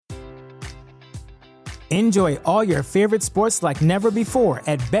Enjoy all your favorite sports like never before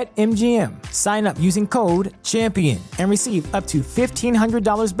at BetMGM. Sign up using code CHAMPION and receive up to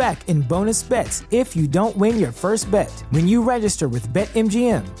 $1,500 back in bonus bets if you don't win your first bet. When you register with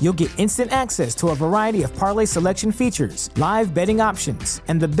BetMGM, you'll get instant access to a variety of parlay selection features, live betting options,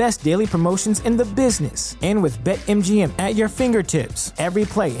 and the best daily promotions in the business. And with BetMGM at your fingertips, every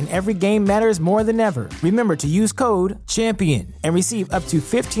play and every game matters more than ever. Remember to use code CHAMPION and receive up to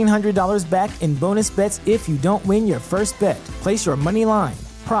 $1,500 back in bonus bets if you don't win your first bet. Place your money line,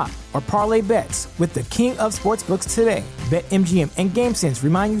 prop, or parlay bets with the king of sportsbooks today. BetMGM and GameSense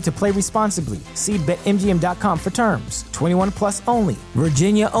remind you to play responsibly. See BetMGM.com for terms. 21 plus only.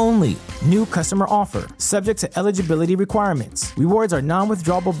 Virginia only. New customer offer. Subject to eligibility requirements. Rewards are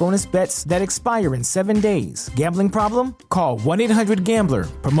non-withdrawable bonus bets that expire in 7 days. Gambling problem? Call 1-800-GAMBLER.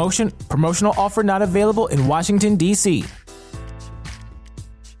 Promotional offer not available in Washington, D.C.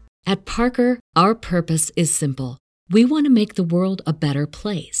 At Parker, our purpose is simple. We want to make the world a better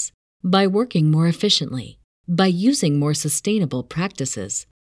place by working more efficiently, by using more sustainable practices,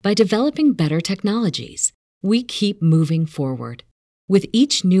 by developing better technologies. We keep moving forward. With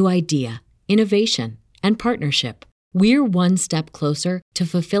each new idea, innovation, and partnership, we're one step closer to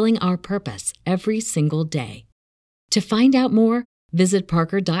fulfilling our purpose every single day. To find out more, visit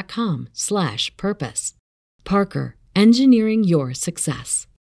parker.com/purpose. Parker, engineering your success.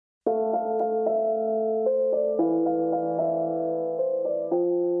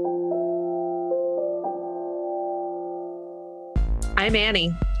 I'm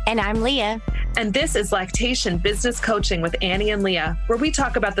Annie. And I'm Leah. And this is Lactation Business Coaching with Annie and Leah, where we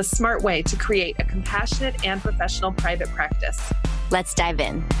talk about the smart way to create a compassionate and professional private practice. Let's dive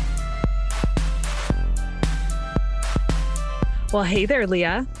in. Well, hey there,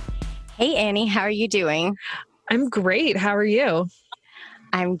 Leah. Hey, Annie. How are you doing? I'm great. How are you?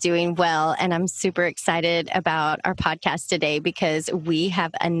 I'm doing well, and I'm super excited about our podcast today because we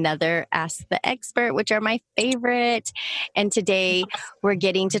have another Ask the Expert, which are my favorite. And today we're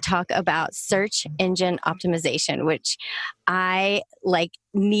getting to talk about search engine optimization, which I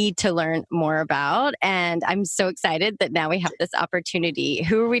need to learn more about. And I'm so excited that now we have this opportunity.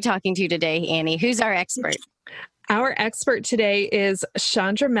 Who are we talking to today, Annie? Who's our expert? Our expert today is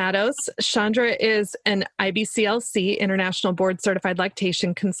Chandra Matos. Chandra is an IBCLC, International Board Certified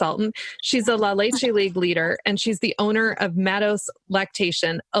Lactation Consultant. She's a La Leche League leader, and she's the owner of Matos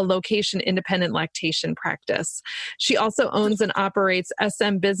Lactation, a location-independent lactation practice. She also owns and operates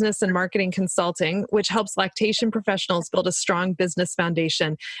SM Business and Marketing Consulting, which helps lactation professionals build a strong business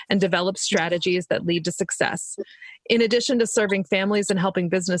foundation and develop strategies that lead to success. In addition to serving families and helping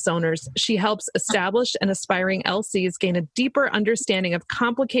business owners, she helps established and aspiring LCs gain a deeper understanding of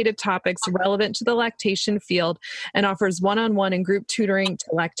complicated topics relevant to the lactation field and offers one-on-one and group tutoring to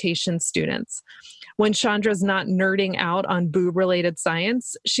lactation students. When Chandra's not nerding out on boob-related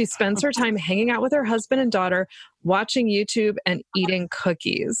science, she spends her time hanging out with her husband and daughter, watching YouTube, and eating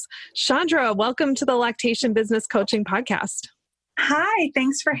cookies. Chandra, welcome to the Lactation Business Coaching Podcast. Hi,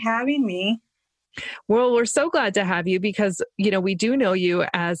 thanks for having me. Well, we're so glad to have you because, we do know you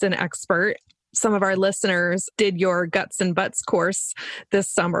as an expert. Some of our listeners did your Guts and Butts course this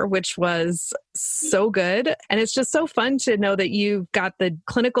summer, which was so good. And it's just so fun to know that you've got the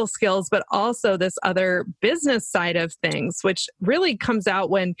clinical skills, but also this other business side of things, which really comes out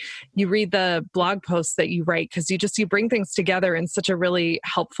when you read the blog posts that you write, because you bring things together in such a really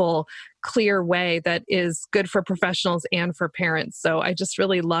helpful, clear way that is good for professionals and for parents. So I just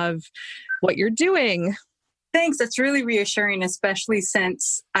really love what you're doing. Thanks. That's really reassuring, especially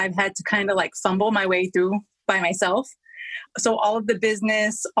since I've had to kind of fumble my way through by myself. So all of the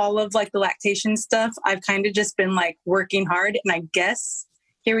business, all of the lactation stuff, I've kind of just been working hard. And I guess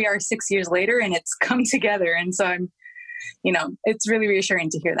here we are 6 years later and it's come together. And so I'm, it's really reassuring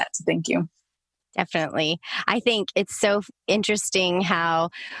to hear that. So thank you. Definitely. I think it's so interesting how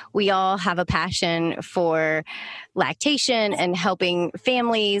we all have a passion for lactation and helping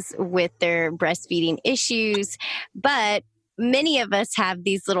families with their breastfeeding issues, but many of us have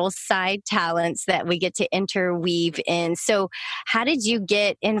these little side talents that we get to interweave in. So how did you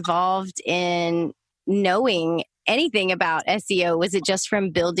get involved in knowing anything about SEO? Was it just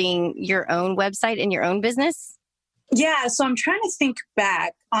from building your own website in your own business? Yeah, so I'm trying to think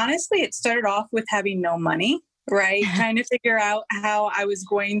back. Honestly, it started off with having no money, right? Trying to figure out how I was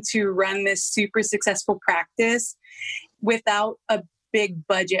going to run this super successful practice without a big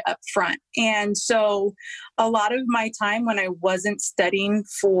budget up front. And so a lot of my time when I wasn't studying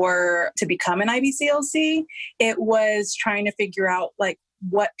to become an IBCLC, it was trying to figure out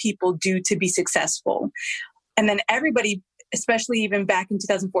what people do to be successful. And then everybody especially even back in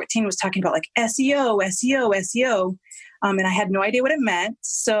 2014, was talking about like SEO, SEO, SEO. And I had no idea what it meant.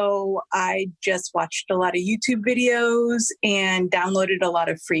 So I just watched a lot of YouTube videos and downloaded a lot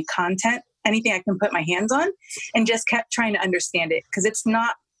of free content, anything I can put my hands on, and just kept trying to understand it because it's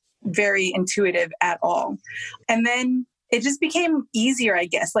not very intuitive at all. And then it just became easier, I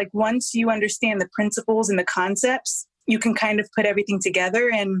guess. Like once you understand the principles and the concepts, you can kind of put everything together.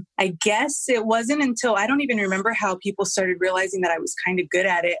 And I guess it wasn't until I don't even remember how people started realizing that I was kind of good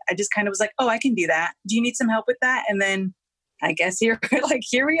at it. I just kind of was like, oh, I can do that. Do you need some help with that? And then I guess here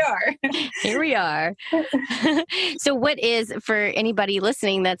we are. Here we are. So what is, for anybody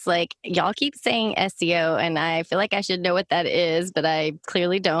listening that's like, y'all keep saying SEO and I feel like I should know what that is, but I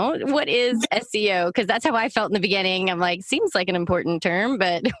clearly don't. What is SEO? Because that's how I felt in the beginning. I'm like, seems like an important term,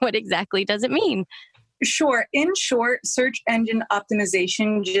 but what exactly does it mean? Sure. In short, search engine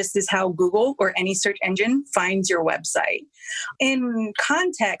optimization just is how Google or any search engine finds your website. In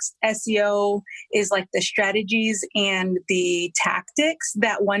context, SEO is like the strategies and the tactics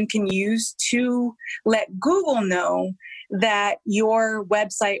that one can use to let Google know that your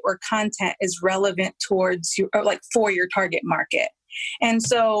website or content is relevant towards you, or like for your target market. And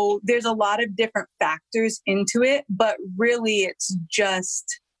so there's a lot of different factors into it, but really it's just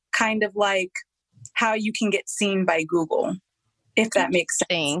kind of like how you can get seen by Google, if that makes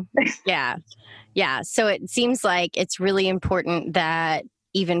sense. Yeah. Yeah. So it seems like it's really important that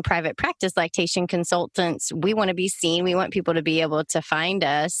even private practice lactation consultants, we want to be seen. We want people to be able to find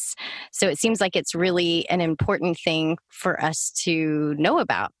us. So it seems like it's really an important thing for us to know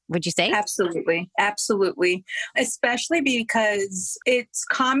about. Would you say? Absolutely. Absolutely. Especially because it's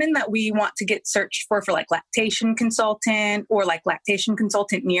common that we want to get searched for like lactation consultant or like lactation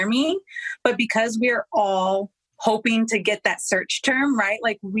consultant near me. But because we're all hoping to get that search term, right?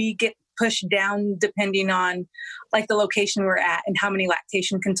 Like we get pushed down depending on like the location we're at and how many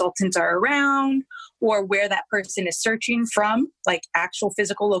lactation consultants are around or where that person is searching from, like actual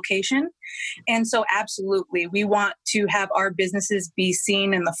physical location. And so absolutely, we want to have our businesses be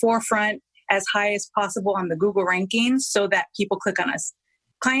seen in the forefront as high as possible on the Google rankings so that people click on us.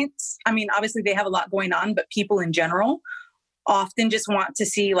 Clients, I mean, obviously they have a lot going on, but people in general often just want to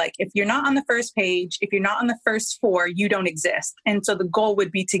see, like, if you're not on the first page, if you're not on the first 4, you don't exist. And so the goal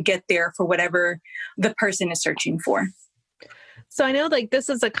would be to get there for whatever the person is searching for. So I know like this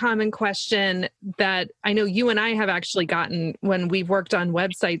is a common question that I know you and I have actually gotten when we've worked on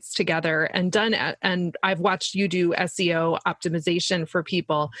websites together and and I've watched you do SEO optimization for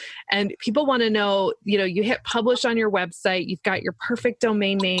people. And people want to know, you hit publish on your website, you've got your perfect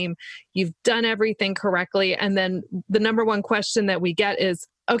domain name, you've done everything correctly. And then the number one question that we get is,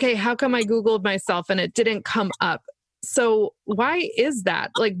 okay, how come I Googled myself and it didn't come up? So why is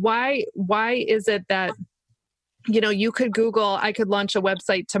that? Like, why is it that you could Google, I could launch a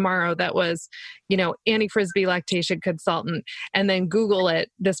website tomorrow that was, Annie Frisbee lactation consultant, and then Google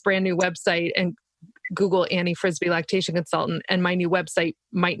it, this brand new website, and Google Annie Frisbee lactation consultant, and my new website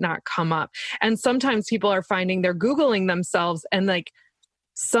might not come up. And sometimes people are finding they're Googling themselves and like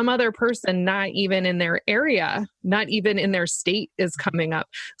some other person, not even in their area, not even in their state, is coming up.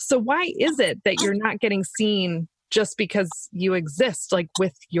 So why is it that you're not getting seen just because you exist, like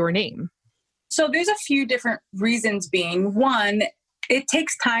with your name? So there's a few different reasons being. One, it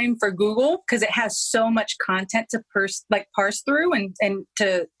takes time for Google because it has so much content to parse through and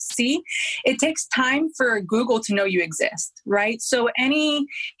to see. It takes time for Google to know you exist, right? So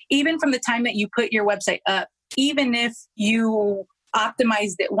even from the time that you put your website up, even if you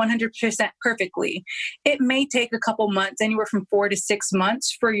optimized it 100% perfectly, it may take a couple months, anywhere from 4 to 6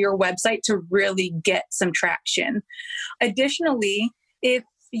 months for your website to really get some traction. Additionally, if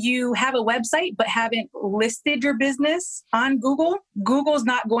you have a website but haven't listed your business on Google, Google's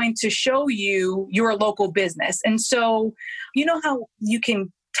not going to show you your local business. And so, you know how you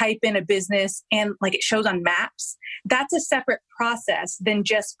can type in a business and like it shows on maps? That's a separate process than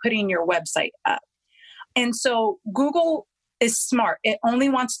just putting your website up. And so Google is smart. It only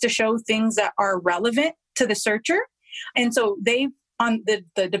wants to show things that are relevant to the searcher. And so the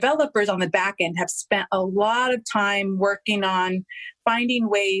developers on the back end have spent a lot of time working on finding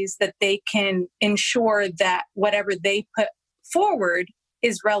ways that they can ensure that whatever they put forward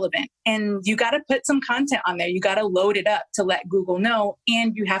is relevant. And you got to put some content on there. You got to load it up to let Google know.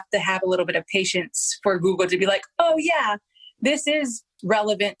 And you have to have a little bit of patience for Google to be like, oh yeah, this is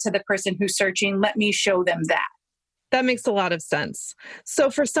relevant to the person who's searching. Let me show them that. That makes a lot of sense. So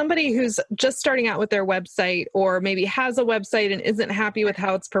for somebody who's just starting out with their website or maybe has a website and isn't happy with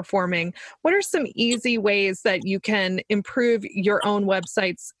how it's performing, what are some easy ways that you can improve your own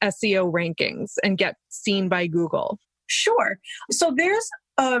website's SEO rankings and get seen by Google? Sure. So there's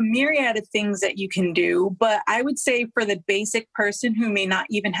a myriad of things that you can do, but I would say for the basic person who may not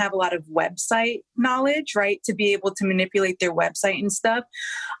even have a lot of website knowledge, right, to be able to manipulate their website and stuff,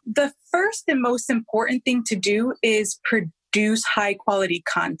 the first and most important thing to do is produce high quality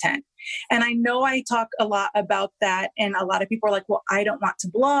content. And I know I talk a lot about that, and a lot of people are like, well, I don't want to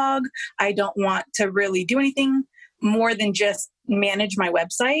blog. I don't want to really do anything more than just manage my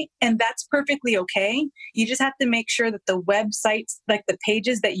website. And that's perfectly okay. You just have to make sure that the websites, like the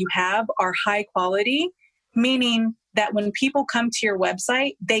pages that you have, are high quality, meaning that when people come to your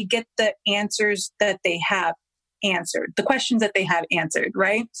website, they get the answers that they have answered, the questions that they have answered,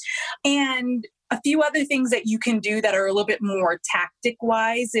 right? And a few other things that you can do that are a little bit more tactic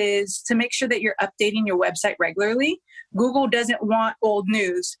wise is to make sure that you're updating your website regularly. Google doesn't want old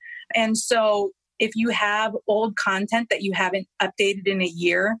news. And so if you have old content that you haven't updated in a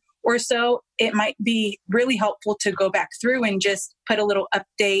year or so, it might be really helpful to go back through and just put a little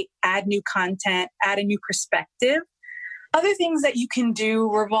update, add new content, add a new perspective. Other things that you can do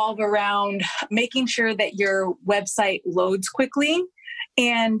revolve around making sure that your website loads quickly.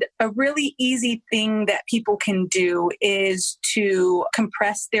 And a really easy thing that people can do is to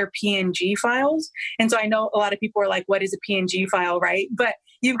compress their PNG files. And so I know a lot of people are like, what is a PNG file, right? But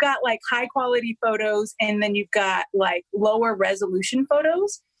you've got like high quality photos, and then you've got like lower resolution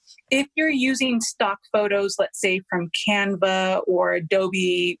photos. If you're using stock photos, let's say from Canva or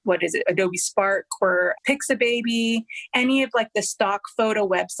Adobe Spark or Pixababy, any of like the stock photo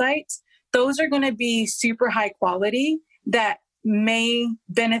websites, those are going to be super high quality that may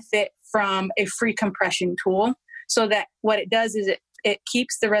benefit from a free compression tool. So that what it does is it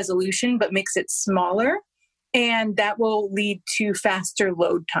keeps the resolution but makes it smaller, and that will lead to faster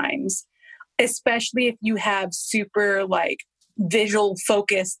load times, especially if you have super like visual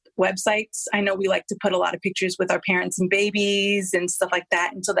focused websites. I know we like to put a lot of pictures with our parents and babies and stuff like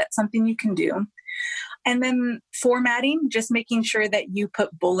that, and so that's something you can do. And then formatting, just making sure that you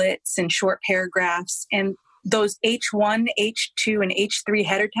put bullets and short paragraphs, and those H1, H2, and H3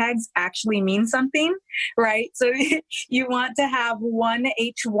 header tags actually mean something, right? So you want to have one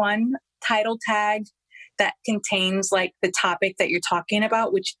H1 title tag that contains like the topic that you're talking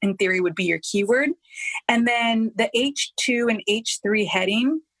about, which in theory would be your keyword. And then the H2 and H3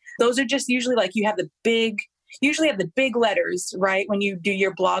 heading, those are just usually like you have the big letters, right? When you do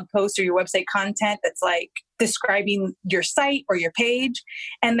your blog post or your website content that's like describing your site or your page.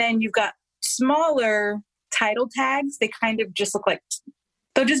 And then you've got smaller title tags. They kind of just look like,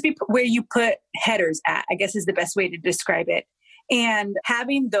 they'll just be where you put headers at, I guess is the best way to describe it. And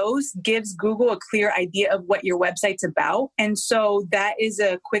having those gives Google a clear idea of what your website's about. And so that is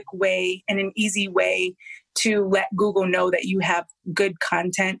a quick way and an easy way to let Google know that you have good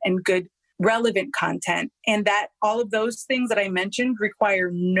content and good relevant content. And that all of those things that I mentioned require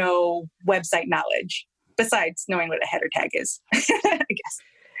no website knowledge besides knowing what a header tag is, I guess.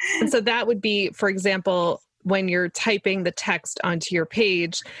 And so that would be, for example, when you're typing the text onto your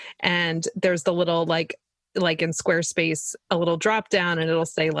page and there's the little like in Squarespace, a little drop down, and it'll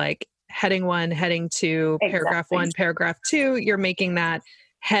say like heading 1, heading 2, paragraph 1, paragraph 2. You're making that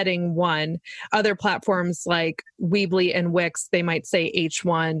heading 1. Other platforms like Weebly and Wix, they might say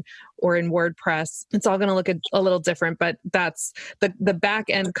H1, or in WordPress, it's all going to look a little different, but that's the back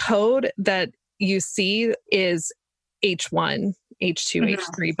end code that you see is H1, H2,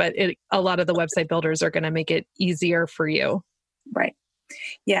 H3, but a lot of the website builders are going to make it easier for you. Right.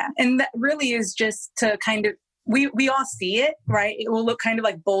 Yeah. And that really is just to kind of, we all see it, right? It will look kind of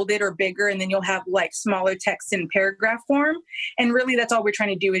like bolded or bigger, and then you'll have like smaller text in paragraph form. And really that's all we're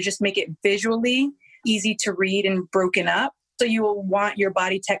trying to do is just make it visually easy to read and broken up. So you will want your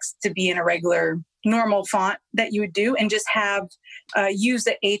body text to be in a regular normal font that you would do, and just have use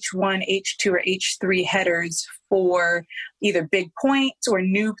the H1, H2, or H3 headers for either big points or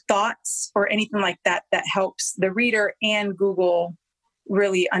new thoughts or anything like that that helps the reader and Google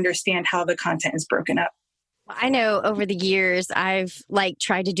really understand how the content is broken up. I know over the years, I've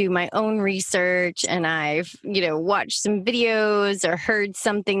tried to do my own research, and I've, watched some videos or heard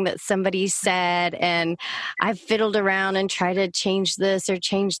something that somebody said, and I've fiddled around and tried to change this or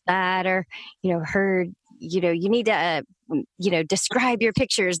change that, or, heard, you need to describe your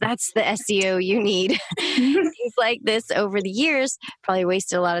pictures. That's the SEO you need. Things like this over the years, probably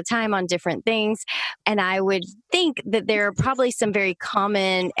wasted a lot of time on different things. And I would think that there are probably some very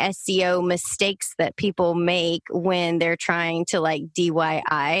common SEO mistakes that people make when they're trying to like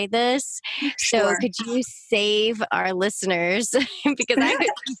DIY this. Sure. So could you save our listeners, because I would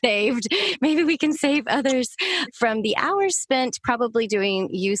be saved, maybe we can save others from the hours spent probably doing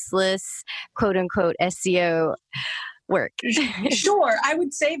useless, quote unquote, SEO work. Sure. I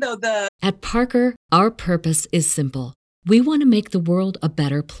would say though, At Parker, our purpose is simple. We want to make the world a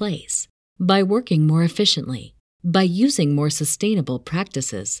better place by working more efficiently, by using more sustainable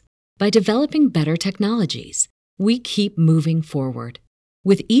practices, by developing better technologies. We keep moving forward.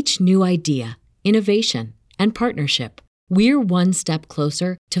 With each new idea, innovation, and partnership, we're one step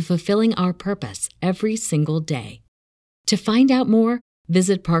closer to fulfilling our purpose every single day. To find out more,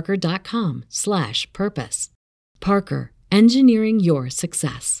 visit parker.com/purpose. Parker, engineering your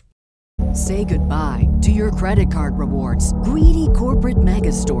success. Say goodbye to your credit card rewards. Greedy corporate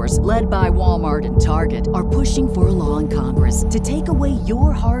mega stores, led by Walmart and Target, are pushing for a law in Congress to take away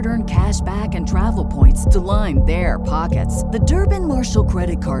your hard-earned cash back and travel points to line their pockets. The Durbin-Marshall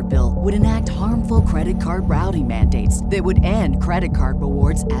credit card bill would enact harmful credit card routing mandates that would end credit card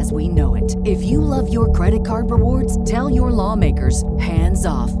rewards as we know it. If you love your credit card rewards, tell your lawmakers, hands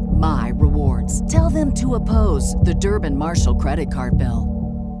off my rewards. Tell them to oppose the Durbin-Marshall credit card bill.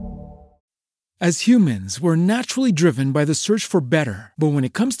 As humans, we're naturally driven by the search for better. But when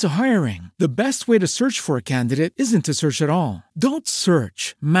it comes to hiring, the best way to search for a candidate isn't to search at all. Don't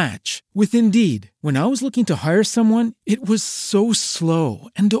search, match with Indeed. When I was looking to hire someone, it was so slow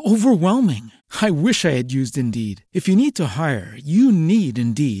and overwhelming. I wish I had used Indeed. If you need to hire, you need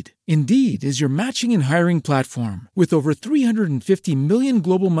Indeed. Indeed is your matching and hiring platform with over 350 million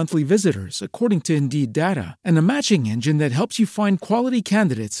global monthly visitors, according to Indeed data, and a matching engine that helps you find quality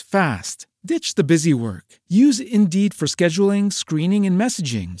candidates fast. Ditch the busy work. Use Indeed for scheduling, screening, and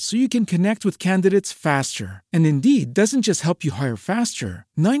messaging so you can connect with candidates faster. And Indeed doesn't just help you hire faster.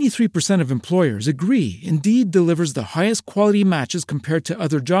 93% of employers agree Indeed delivers the highest quality matches compared to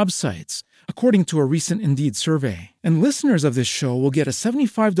other job sites, according to a recent Indeed survey. And listeners of this show will get a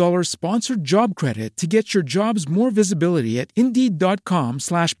 $75 sponsored job credit to get your jobs more visibility at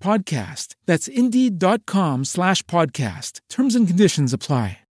Indeed.com/podcast. That's Indeed.com/podcast. Terms and conditions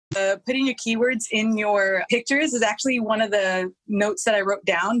apply. Putting your keywords in your pictures is actually one of the notes that I wrote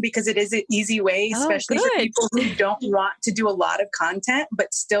down because it is an easy way, especially for people who don't want to do a lot of content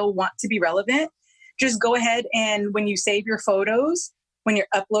but still want to be relevant. Just go ahead and when you save your photos, when you're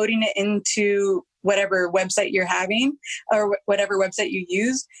uploading it into whatever website you're having or whatever website you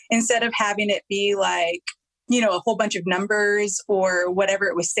use, instead of having it be like, a whole bunch of numbers or whatever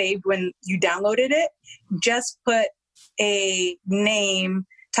it was saved when you downloaded it, just put a name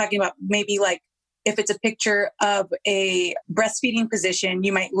talking about maybe like if it's a picture of a breastfeeding position,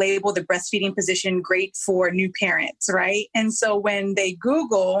 you might label the breastfeeding position great for new parents, right? And so when they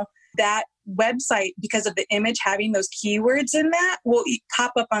Google that website, because of the image having those keywords in that, will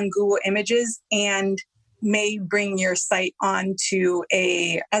pop up on Google Images and may bring your site onto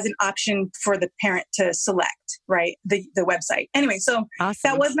as an option for the parent to select, right? The website. Anyway, so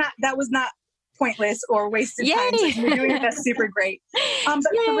awesome. that was not pointless or wasted time. So you're doing it. That's super great. But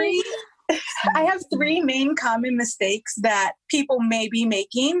I have three main common mistakes that people may be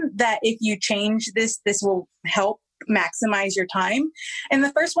making that if you change this will help maximize your time. And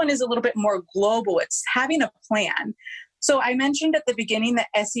the first one is a little bit more global. It's having a plan. So I mentioned at the beginning that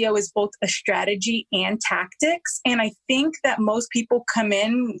SEO is both a strategy and tactics. And I think that most people come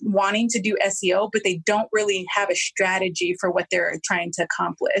in wanting to do SEO, but they don't really have a strategy for what they're trying to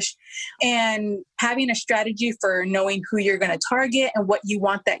accomplish. And having a strategy for knowing who you're going to target and what you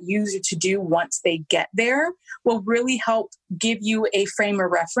want that user to do once they get there will really help give you a frame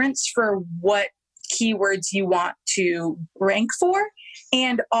of reference for what keywords you want to rank for,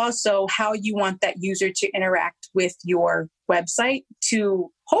 and also how you want that user to interact with your website to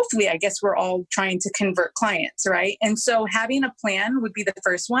hopefully, I guess we're all trying to convert clients, right? And so having a plan would be the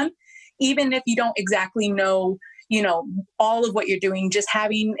first one. Even if you don't exactly know, all of what you're doing, just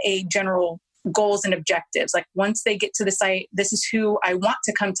having a general goals and objectives. Like once they get to the site, this is who I want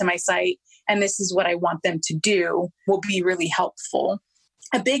to come to my site, and this is what I want them to do will be really helpful.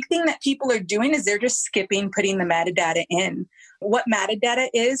 A big thing that people are doing is they're just skipping putting the metadata in. What metadata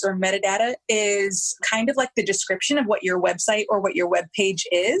is, or metadata, is kind of like the description of what your website or what your web page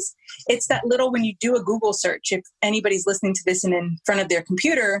is. It's that little, when you do a Google search, if anybody's listening to this and in front of their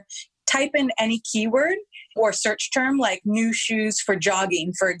computer, type in any keyword or search term like new shoes for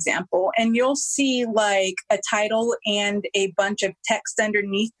jogging, for example, and you'll see like a title and a bunch of text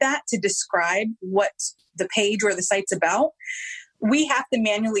underneath that to describe what the page or the site's about. We have to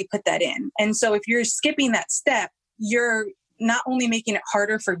manually put that in. And so if you're skipping that step, you're not only making it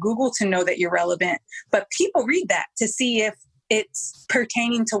harder for Google to know that you're relevant, but people read that to see if it's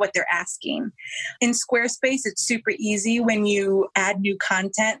pertaining to what they're asking. In Squarespace, it's super easy. When you add new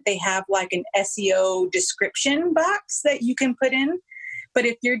content, they have like an SEO description box that you can put in. But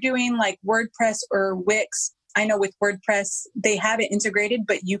if you're doing like WordPress or Wix, I know with WordPress, they have it integrated,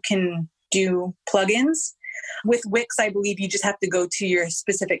 but you can do plugins. With Wix, I believe you just have to go to your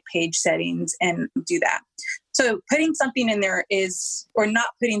specific page settings and do that. So putting something in there is, or not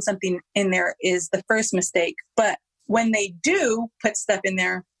putting something in there is the first mistake. But when they do put stuff in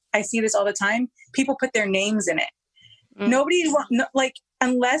there, I see this all the time. People put their names in it. Nobody, like,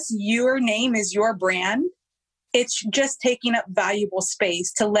 unless your name is your brand, it's just taking up valuable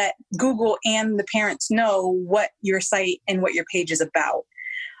space to let Google and the parents know what your site and what your page is about.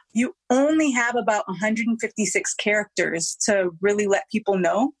 You only have about 156 characters to really let people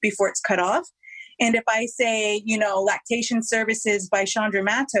know before it's cut off. And if I say, lactation services by Chandra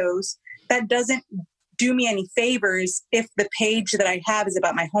Matos, that doesn't do me any favors if the page that I have is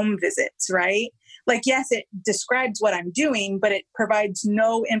about my home visits, right? Like, yes, it describes what I'm doing, but it provides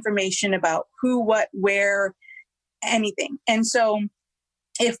no information about who, what, where, anything. And so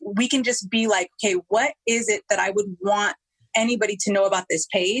if we can just be like, okay, what is it that I would want anybody to know about this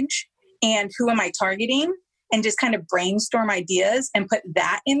page and who am I targeting, and just kind of brainstorm ideas and put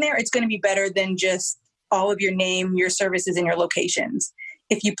that in there, it's going to be better than just all of your name, your services, and your locations.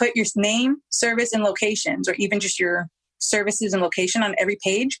 If you put your name, service, and locations, or even just your services and location on every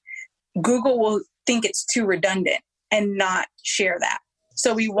page, Google will think it's too redundant and not share that.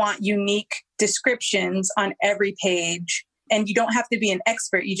 So we want unique descriptions on every page. And you don't have to be an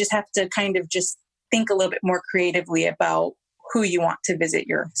expert. You just have to kind of just think a little bit more creatively about who you want to visit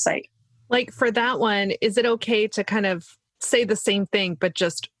your site. Like for that one, is it okay to kind of say the same thing, but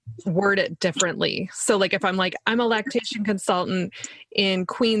just word it differently? So like if I'm like, I'm a lactation consultant in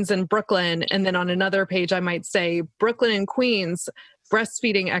Queens and Brooklyn, and then on another page, I might say Brooklyn and Queens,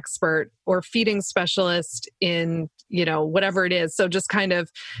 breastfeeding expert or feeding specialist in, whatever it is. So just kind of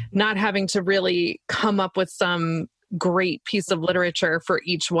not having to really come up with some great piece of literature for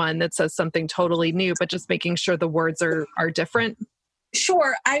each one that says something totally new, but just making sure the words are different.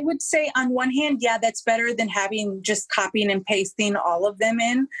 Sure. I would say on one hand, yeah, that's better than having just copying and pasting all of them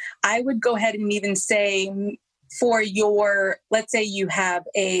in. I would go ahead and even say for your, let's say you're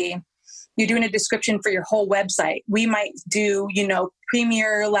doing a description for your whole website. We might do,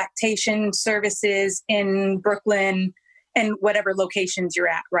 premier lactation services in Brooklyn and whatever locations you're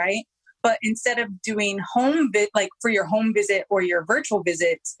at, right? But instead of doing like for your home visit or your virtual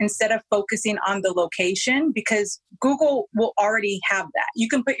visits, instead of focusing on the location, because Google will already have that. You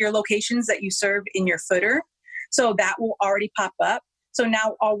can put your locations that you serve in your footer. So that will already pop up. So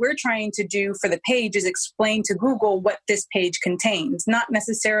now all we're trying to do for the page is explain to Google what this page contains, not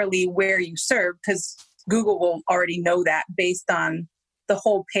necessarily where you serve, because Google will already know that based on the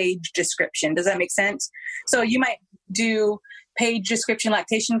whole page description. Does that make sense? So you might do page description,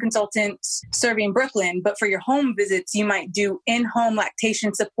 lactation consultants serving Brooklyn, but for your home visits, you might do in-home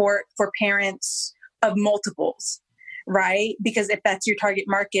lactation support for parents of multiples, right? Because if that's your target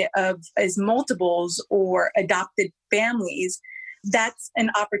market is multiples or adopted families, that's an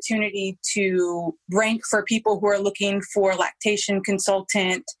opportunity to rank for people who are looking for lactation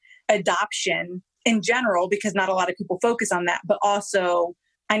consultant adoption in general, because not a lot of people focus on that, but also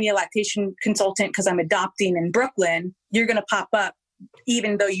I need a lactation consultant because I'm adopting in Brooklyn. You're going to pop up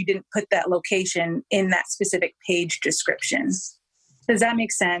even though you didn't put that location in that specific page description. Does that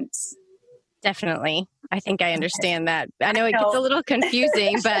make sense? Definitely. I think I understand that. I know it gets a little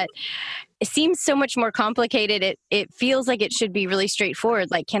confusing, but it seems so much more complicated. It feels like it should be really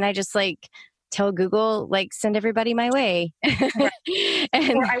straightforward. Like, can I just tell Google, send everybody my way? Right.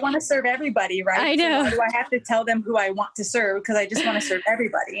 Or I want to serve everybody, right? I know. So why do I have to tell them who I want to serve? Because I just want to serve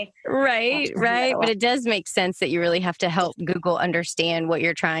everybody. Right. But it does make sense that you really have to help Google understand what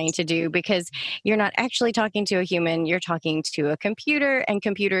you're trying to do, because you're not actually talking to a human, you're talking to a computer, and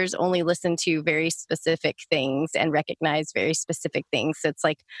computers only listen to very specific things and recognize very specific things. So it's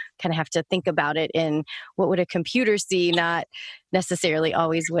kind of have to think about it in what would a computer see, not necessarily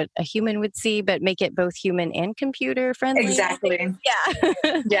always what a human would see, but make it both human and computer friendly. Exactly.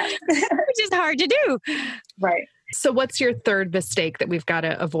 Yeah. Yeah. Which is hard to do. Right. So what's your third mistake that we've got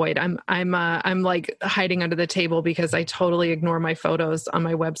to avoid? I'm like hiding under the table because I totally ignore my photos on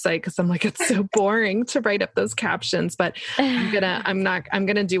my website because I'm like, it's so boring to write up those captions, but I'm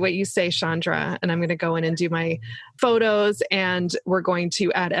going to do what you say, Chandra, and I'm going to go in and do my photos, and we're going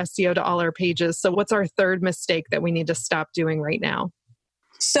to add SEO to all our pages. So what's our third mistake that we need to stop doing right now?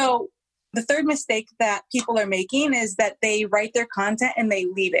 So the third mistake that people are making is that they write their content and they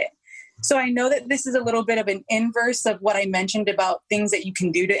leave it. So I know that this is a little bit of an inverse of what I mentioned about things that you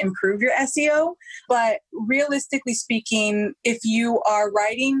can do to improve your SEO. But realistically speaking, if you are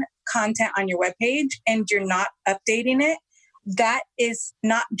writing content on your webpage and you're not updating it, that is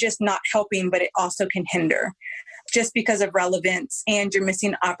not just not helping, but it also can hinder just because of relevance, and you're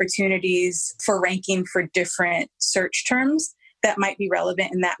missing opportunities for ranking for different search terms that might be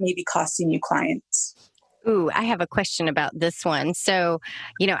relevant, and that may be costing you clients. Ooh, I have a question about this one. So,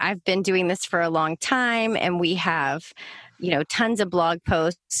 I've been doing this for a long time, and we have, tons of blog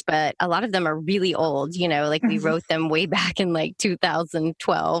posts, but a lot of them are really old, like we wrote them way back in like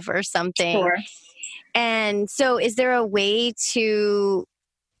 2012 or something. Sure. And so is there a way to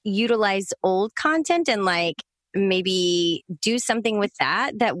utilize old content and like maybe do something with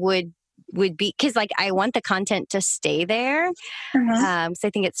that would be, because like I want the content to stay there, so I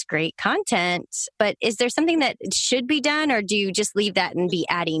think it's great content, but is there something that should be done, or do you just leave that and be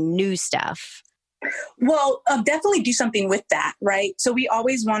adding new stuff? Well, definitely do something with that, right? So we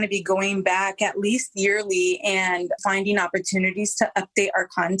always want to be going back at least yearly and finding opportunities to update our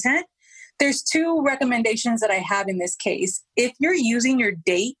content. There's two recommendations that I have in this case. If you're using your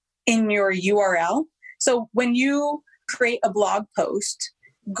date in your URL, so when you create a blog post,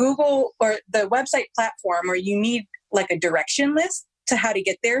 Google or the website platform, or you need like a direction list to how to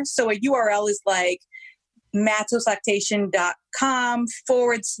get there. So a URL is like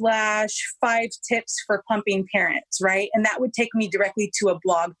MatosLactation.com/5 tips for pumping parents, right? And that would take me directly to a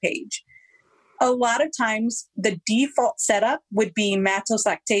blog page. A lot of times the default setup would be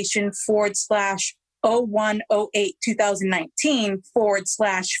MatosLactation/0108-2019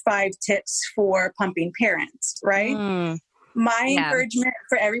 /5 tips for pumping parents, right? My encouragement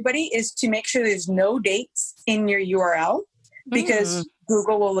for everybody is to make sure there's no dates in your URL, because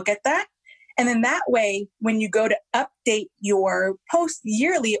Google will look at that. And then that way, when you go to update your post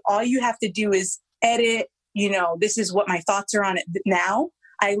yearly, all you have to do is edit, this is what my thoughts are on it now.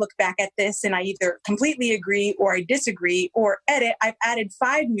 I look back at this and I either completely agree or I disagree, or edit, I've added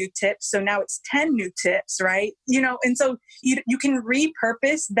 5 new tips, so now it's 10 new tips, right? And so you can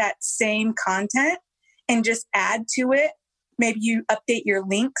repurpose that same content and just add to it. Maybe you update your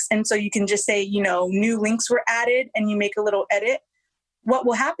links, and so you can just say, new links were added, and you make a little edit. What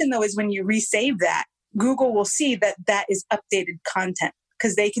will happen though is when you resave that, Google will see that that is updated content,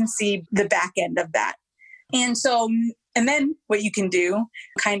 because they can see the back end of that. And then what you can do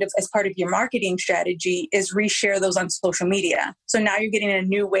kind of as part of your marketing strategy is reshare those on social media. So now you're getting a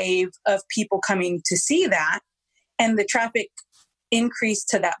new wave of people coming to see that, and the traffic increase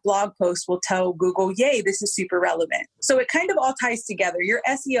to that blog post will tell Google, yay, this is super relevant. So it kind of all ties together. Your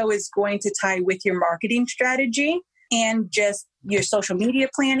SEO is going to tie with your marketing strategy and just your social media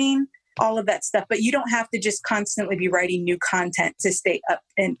planning, all of that stuff. But you don't have to just constantly be writing new content to stay up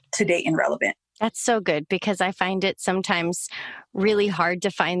and to date and relevant. That's so good, because I find it sometimes really hard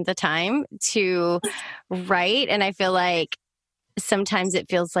to find the time to write. And I feel like sometimes it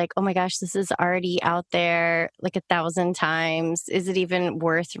feels like, oh my gosh, this is already out there like 1,000 times. Is it even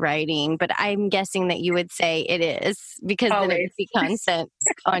worth writing? But I'm guessing that you would say it is, because then it would be content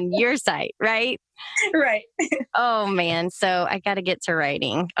on your site, right? Right. Oh man. So I got to get to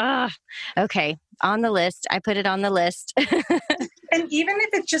writing. Okay. On the list. I put it on the list. And even if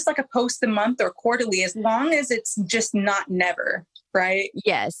it's just like a post a month or quarterly, as long as it's just not never, right?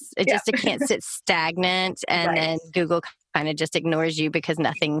 Yes. It can't sit stagnant, and then Google kind of just ignores you because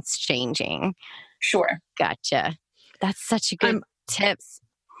nothing's changing. Sure. Gotcha. That's such a good tips.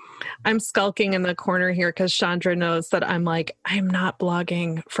 I'm skulking in the corner here because Chandra knows that I'm not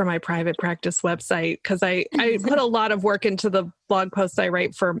blogging for my private practice website, because I put a lot of work into the blog posts I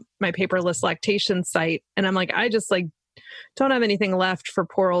write for my paperless lactation site. And I'm like, I just don't have anything left for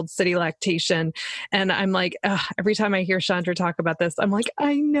poor old City Lactation. And I'm like, every time I hear Chandra talk about this, I'm like,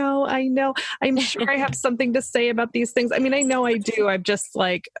 I know. I'm sure I have something to say about these things. I mean, I know I do. I'm just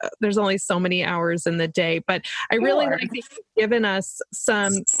like, there's only so many hours in the day, but I really like that you've given us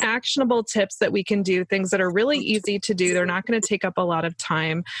some actionable tips that we can do, things that are really easy to do. They're not going to take up a lot of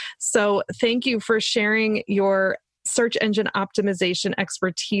time. So thank you for sharing your search engine optimization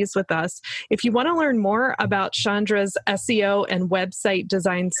expertise with us. If you want to learn more about Chandra's SEO and website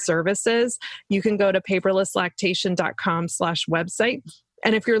design services, you can go to paperlesslactation.com/website.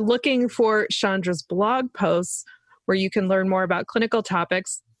 And if you're looking for Chandra's blog posts, where you can learn more about clinical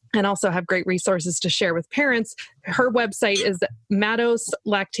topics and also have great resources to share with parents, her website is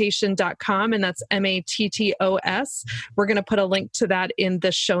mattoslactation.com, and that's MATTOS. We're going to put a link to that in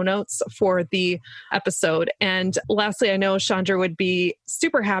the show notes for the episode. And lastly, I know Chandra would be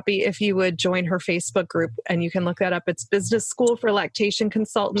super happy if you would join her Facebook group, and you can look that up. It's Business School for Lactation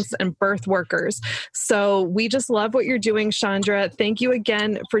Consultants and Birth Workers. So we just love what you're doing, Chandra. Thank you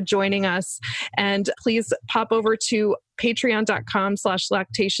again for joining us. And please pop over to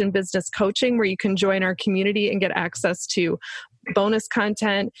patreon.com/lactation business coaching, where you can join our community and get access to bonus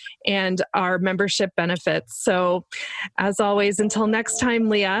content and our membership benefits. So as always, until next time,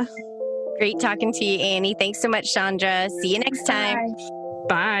 Leah. Great talking to you, Annie. Thanks so much, Chandra. See you next time.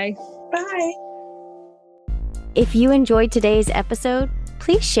 Bye. Bye. If you enjoyed today's episode,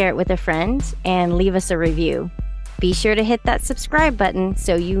 please share it with a friend and leave us a review. Be sure to hit that subscribe button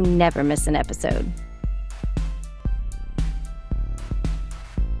so you never miss an episode.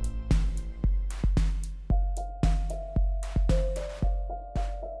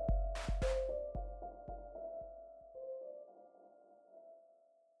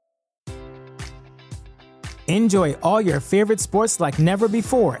 Enjoy all your favorite sports like never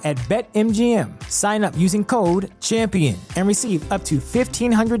before at BetMGM. Sign up using code CHAMPION and receive up to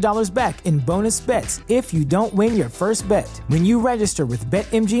 $1,500 back in bonus bets if you don't win your first bet. When you register with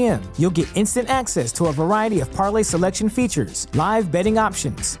BetMGM, you'll get instant access to a variety of parlay selection features, live betting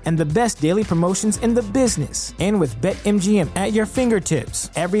options, and the best daily promotions in the business. And with BetMGM at your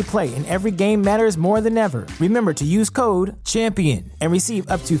fingertips, every play and every game matters more than ever. Remember to use code CHAMPION and receive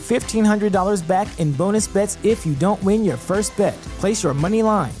up to $1,500 back in bonus bets if you don't win your first bet. Place your money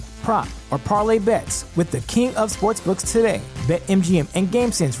line, prop, or parlay bets with the king of sportsbooks today. BetMGM and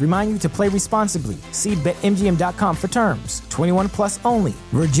GameSense remind you to play responsibly. See BetMGM.com for terms. 21 plus only.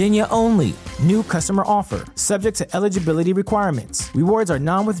 Virginia only. New customer offer. Subject to eligibility requirements. Rewards are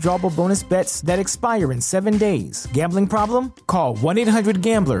non-withdrawable bonus bets that expire in 7 days. Gambling problem? Call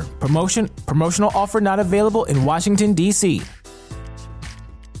 1-800-GAMBLER. Promotional offer not available in Washington, D.C.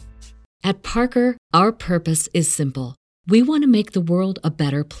 At Parker, our purpose is simple. We want to make the world a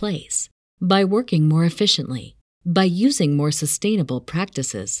better place by working more efficiently, by using more sustainable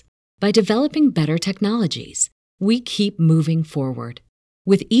practices, by developing better technologies. We keep moving forward.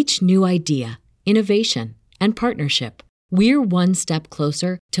 With each new idea, innovation, and partnership, we're one step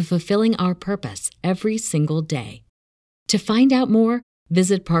closer to fulfilling our purpose every single day. To find out more,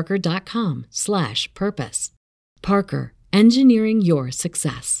 visit parker.com/purpose. Parker, engineering your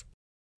success.